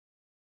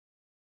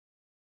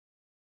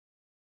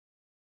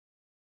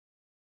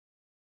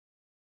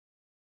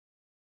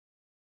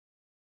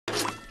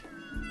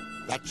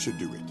That should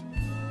do it.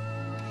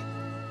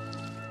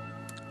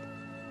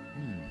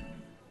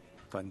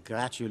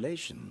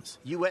 Congratulations.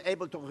 You were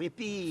able to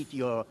repeat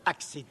your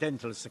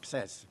accidental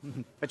success.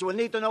 But you will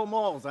need to know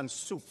more than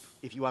soup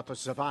if you are to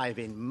survive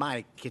in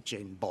my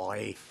kitchen,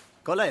 boy.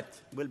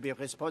 Colette will be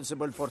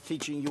responsible for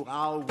teaching you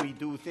how we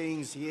do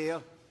things here.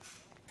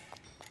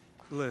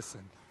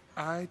 Listen,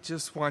 I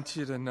just want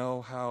you to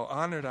know how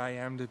honored I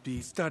am to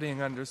be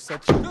studying under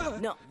such...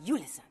 No, you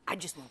listen. I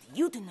just want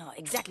you to know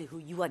exactly who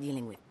you are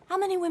dealing with. How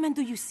many women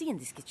do you see in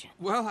this kitchen?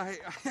 Well, I...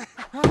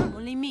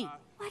 Only me.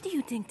 Why do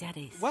you think that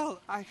is?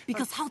 Well,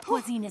 Because haute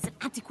cuisine is an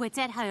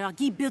antiquated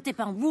hierarchy built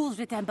upon rules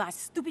written by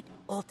stupid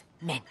old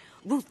men.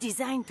 Rules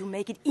designed to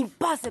make it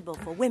impossible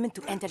for women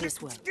to enter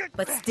this world.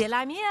 But still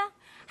I'm here.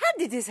 How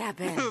did this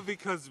happen?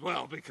 because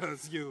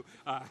you...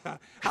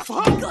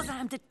 Because I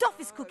am the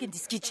toughest cook in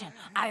this kitchen.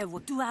 I have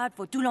worked too hard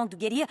for too long to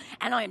get here,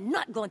 and I am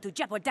not going to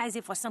jeopardize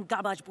it for some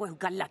garbage boy who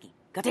got lucky.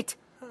 Got it?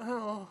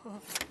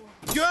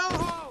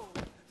 Yo!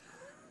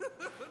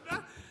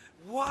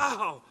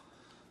 Wow!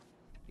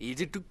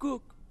 Easy to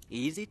cook,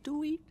 easy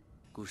to eat.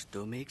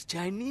 Gusto makes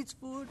Chinese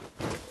food.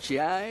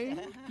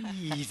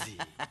 Easy.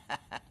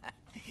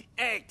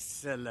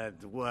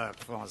 Excellent work,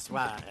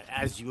 Francois,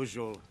 as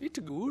usual. It's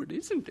good,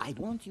 isn't it? I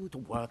want you to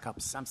work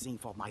up something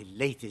for my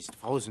latest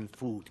frozen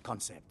food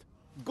concept.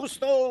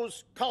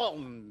 Gusto's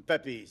corn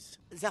puppies.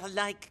 They're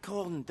like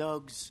corn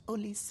dogs,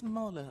 only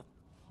smaller.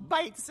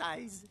 Bite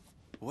size.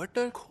 What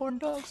are corn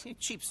dogs?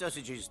 Cheap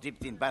sausages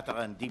dipped in batter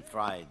and deep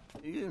fried.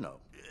 You know,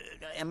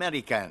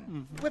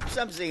 American. Whip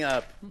something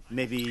up.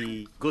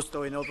 Maybe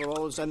Gusto in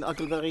overalls and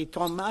Huckleberry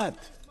Tomate.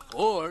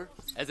 Or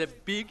as a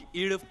big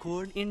ear of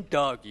corn in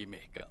doggy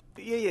makeup.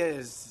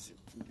 Yes,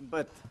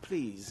 but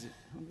please,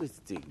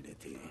 with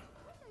dignity.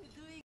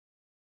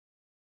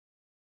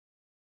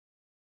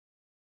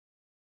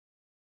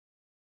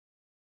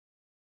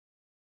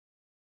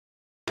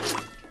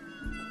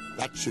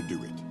 That should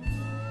do it.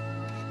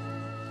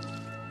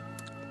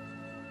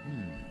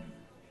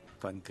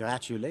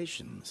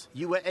 Congratulations.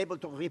 You were able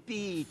to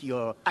repeat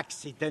your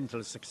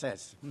accidental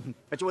success.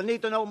 But you will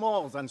need to know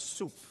more than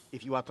soup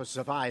if you are to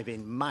survive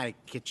in my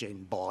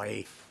kitchen,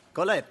 boy.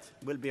 Colette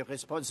will be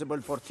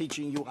responsible for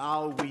teaching you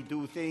how we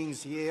do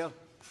things here.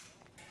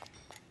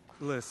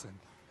 Listen,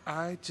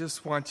 I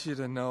just want you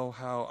to know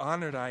how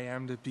honored I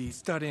am to be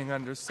studying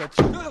under such...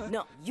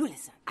 No, you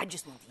listen. I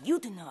just want you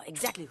to know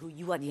exactly who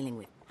you are dealing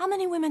with. How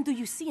many women do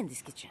you see in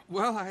this kitchen?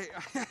 Well, I...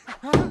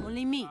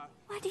 Only me.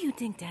 Why do you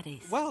think that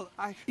is? Well,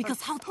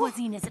 Because haute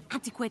cuisine is an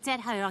antiquated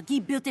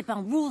hierarchy built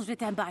upon rules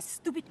written by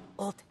stupid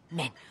old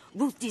men.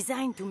 Rules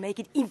designed to make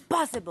it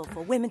impossible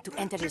for women to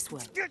enter this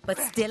world. But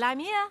still I'm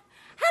here.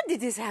 How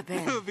did this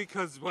happen?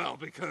 because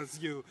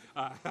you...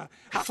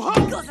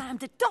 Because I am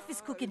the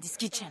toughest cook in this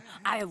kitchen.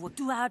 I have worked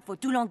too hard for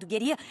too long to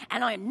get here,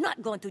 and I am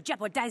not going to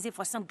jeopardize it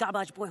for some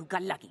garbage boy who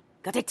got lucky.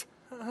 Got it?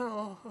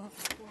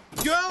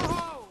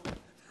 Yo!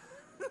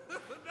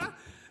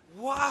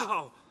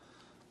 Wow!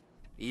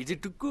 Easy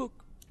to cook,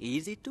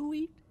 easy to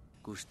eat.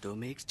 Gusto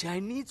makes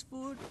Chinese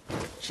food.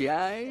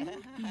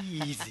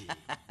 Easy.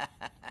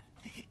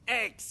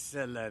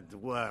 Excellent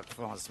work,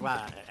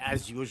 Francois,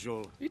 as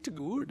usual. It's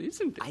good,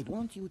 isn't it? I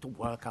want you to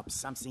work up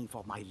something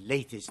for my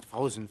latest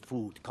frozen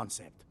food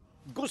concept.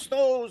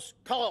 Gusto's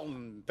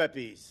corn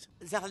puppies.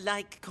 They're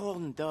like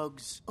corn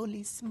dogs,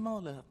 only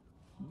smaller.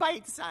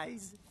 Bite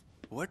size.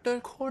 What are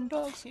corn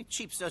dogs?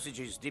 Cheap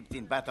sausages dipped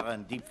in batter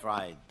and deep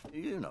fried.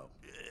 You know,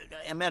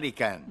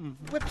 American.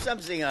 Whip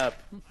something up.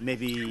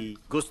 Maybe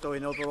Gusto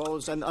in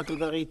overalls and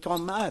Huckleberry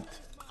Tomate.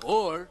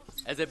 Or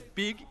as a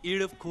big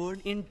ear of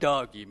corn in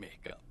doggy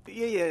makeup.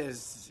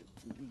 Yes,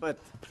 but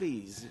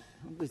please,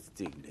 with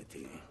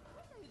dignity.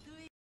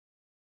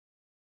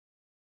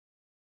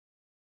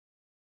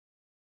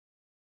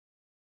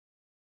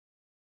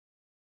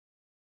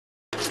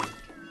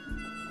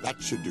 That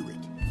should do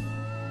it.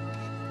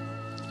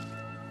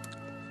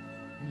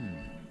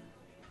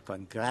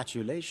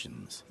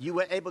 Congratulations. You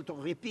were able to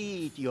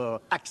repeat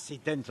your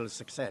accidental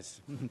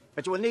success.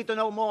 But you will need to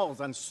know more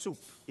than soup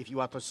if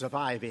you are to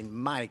survive in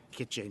my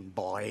kitchen,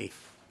 boy.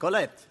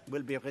 Colette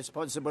will be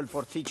responsible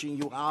for teaching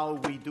you how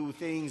we do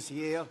things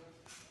here.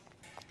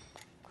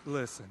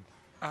 Listen,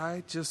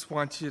 I just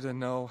want you to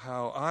know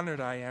how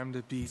honored I am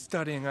to be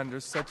studying under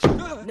such...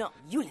 No,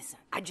 you listen.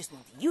 I just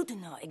want you to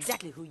know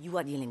exactly who you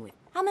are dealing with.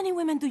 How many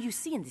women do you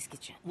see in this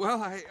kitchen?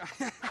 Well, I...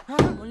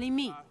 Only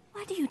me.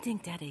 Why do you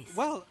think that is?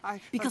 Well,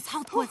 Because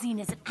haute cuisine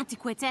is an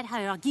antiquated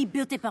hierarchy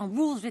built upon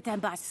rules written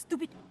by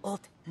stupid old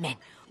men.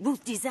 Rules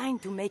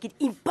designed to make it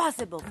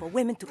impossible for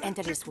women to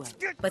enter this world.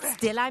 But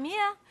still I'm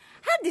here.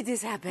 How did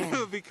this happen?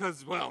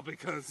 because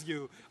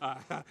you...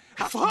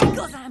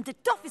 Because I am the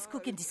toughest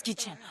cook in this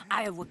kitchen.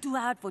 I have worked too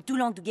hard for too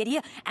long to get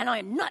here, and I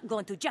am not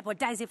going to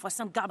jeopardize it for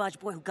some garbage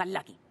boy who got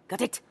lucky.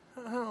 Got it?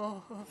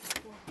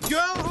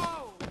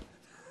 Yo!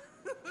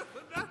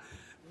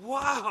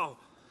 Wow!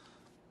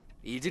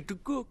 Easy to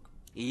cook,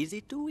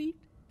 easy to eat.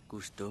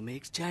 Gusto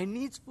makes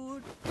Chinese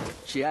food.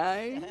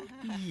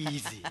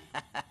 Easy.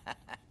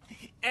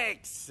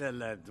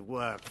 Excellent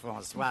work,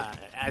 Francois,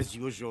 as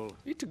usual.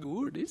 It's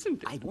good,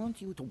 isn't it? I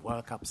want you to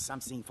work up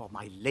something for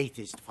my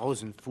latest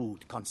frozen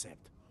food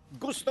concept.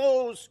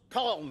 Gusto's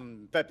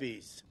corn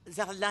puppies.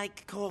 They're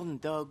like corn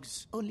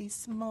dogs, only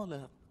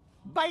smaller.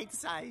 Bite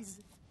size.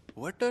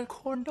 What are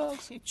corn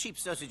dogs? Cheap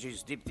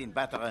sausages dipped in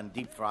batter and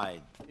deep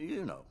fried.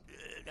 You know,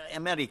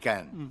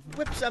 American.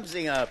 Whip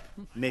something up.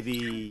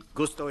 Maybe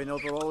Gusto in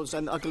overalls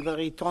and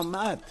Huckleberry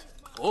tomate.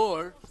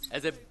 Or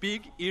as a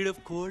big ear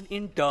of corn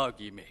in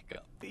doggy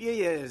makeup.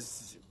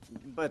 Yes,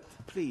 but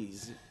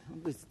please,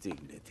 with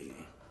dignity.